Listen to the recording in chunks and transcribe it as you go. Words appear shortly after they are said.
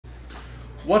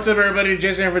What's up, everybody?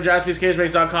 Jason here for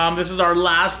jaspyscasebreaks.com. This is our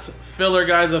last filler,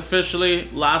 guys. Officially,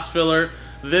 last filler.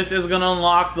 This is going to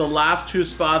unlock the last two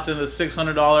spots in the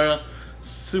 $600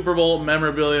 Super Bowl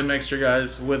memorabilia mixture,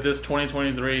 guys, with this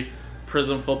 2023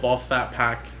 Prizm Football Fat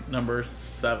Pack number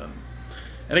 7.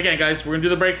 And again, guys, we're going to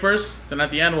do the break first. Then at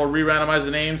the end, we'll re-randomize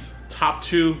the names. Top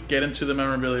two get into the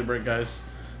memorabilia break, guys.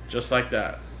 Just like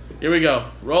that. Here we go.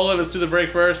 Roll it. Let's do the break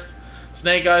first.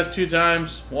 Snake, guys, 2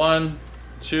 times. 1,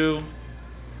 2.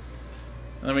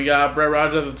 And then we got Brett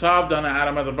Rogers at the top, down to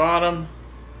Adam at the bottom.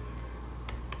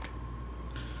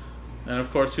 And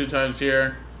of course, 2 times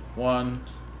here. 1,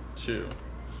 2.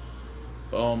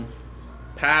 Boom.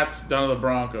 Pats down to the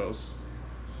Broncos.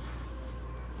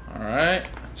 Alright,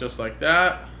 just like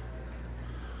that.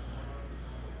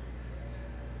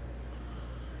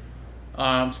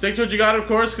 Stick to what you got, of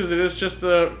course, because it is just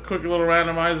a quick little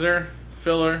randomizer,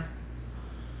 filler.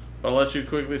 But I'll let you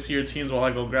quickly see your teams while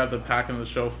I go grab the pack on the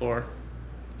show floor.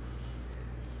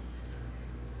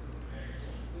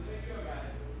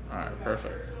 Alright,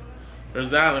 perfect. There's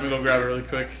that. Let me go grab it really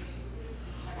quick.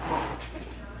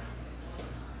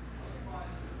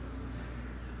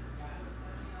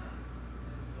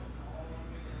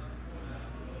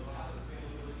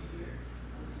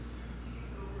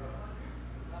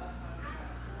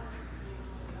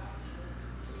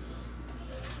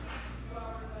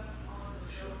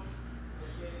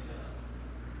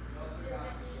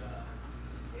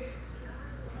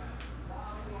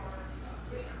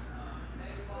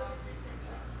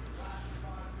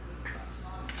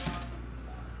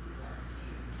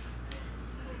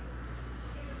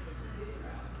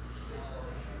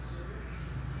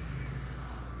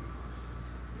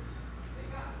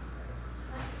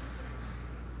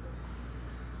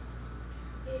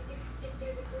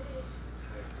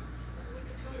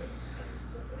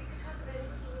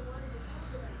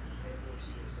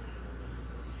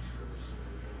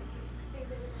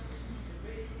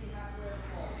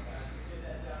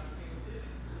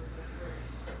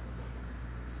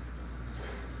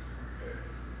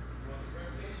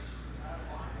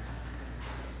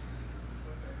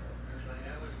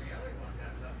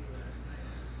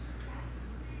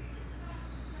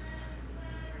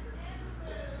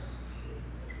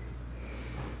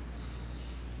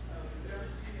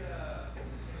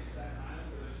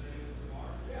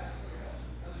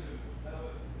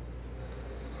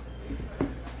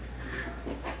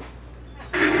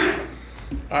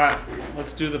 Alright,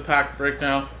 let's do the pack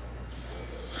breakdown.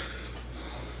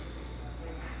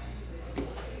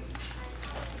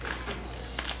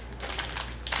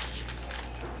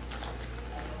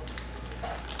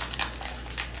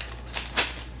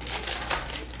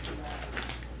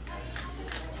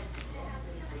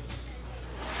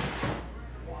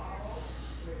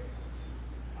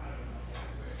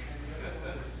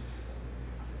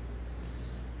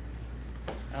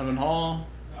 Evan Hall.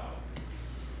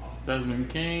 Desmond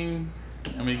King,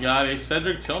 and we got a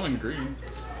Cedric Tillman green.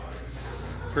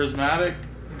 Prismatic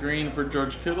green for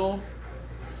George Kittle,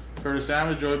 Curtis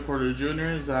Samuel, Joey Porter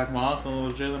Jr., Zach Moss, and a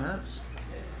little Jalen Hurts.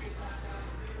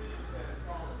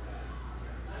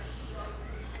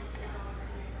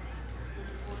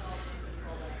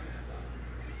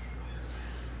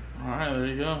 All right, there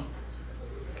you go.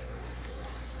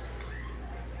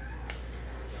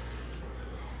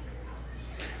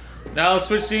 Now let's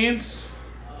switch scenes.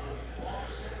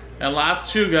 And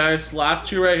last two, guys. Last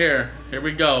two right here. Here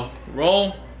we go.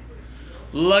 Roll.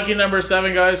 Lucky number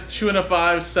 7, guys. 2 and a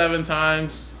 5, 7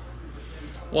 times.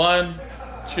 1,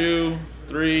 2,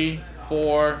 3,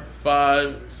 4,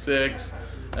 5, 6,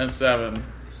 and 7.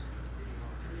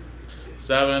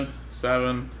 7,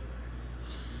 7.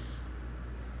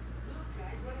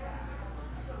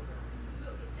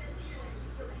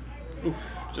 Oof,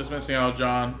 just missing out,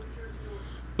 John.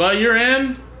 But you're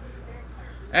in.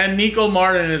 And Nico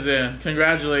Martin is in.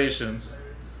 Congratulations.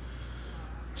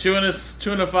 2 and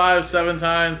a 5, 7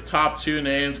 times. Top 2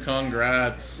 names.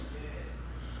 Congrats.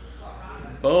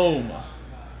 Boom.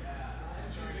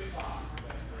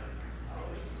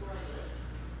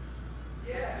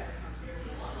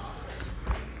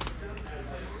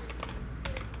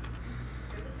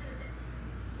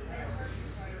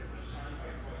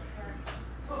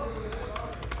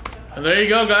 And there you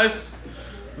go, guys.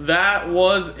 That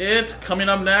was it. Coming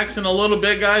up next in a little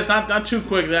bit, guys. Not too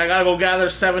quickly. I gotta go gather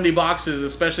 70 boxes,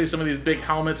 especially some of these big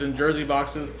helmets and jersey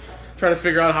boxes. Try to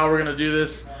figure out how we're gonna do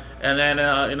this, and then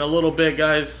in a little bit,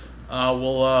 guys,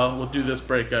 we'll do this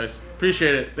break, guys.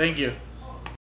 Appreciate it. Thank you.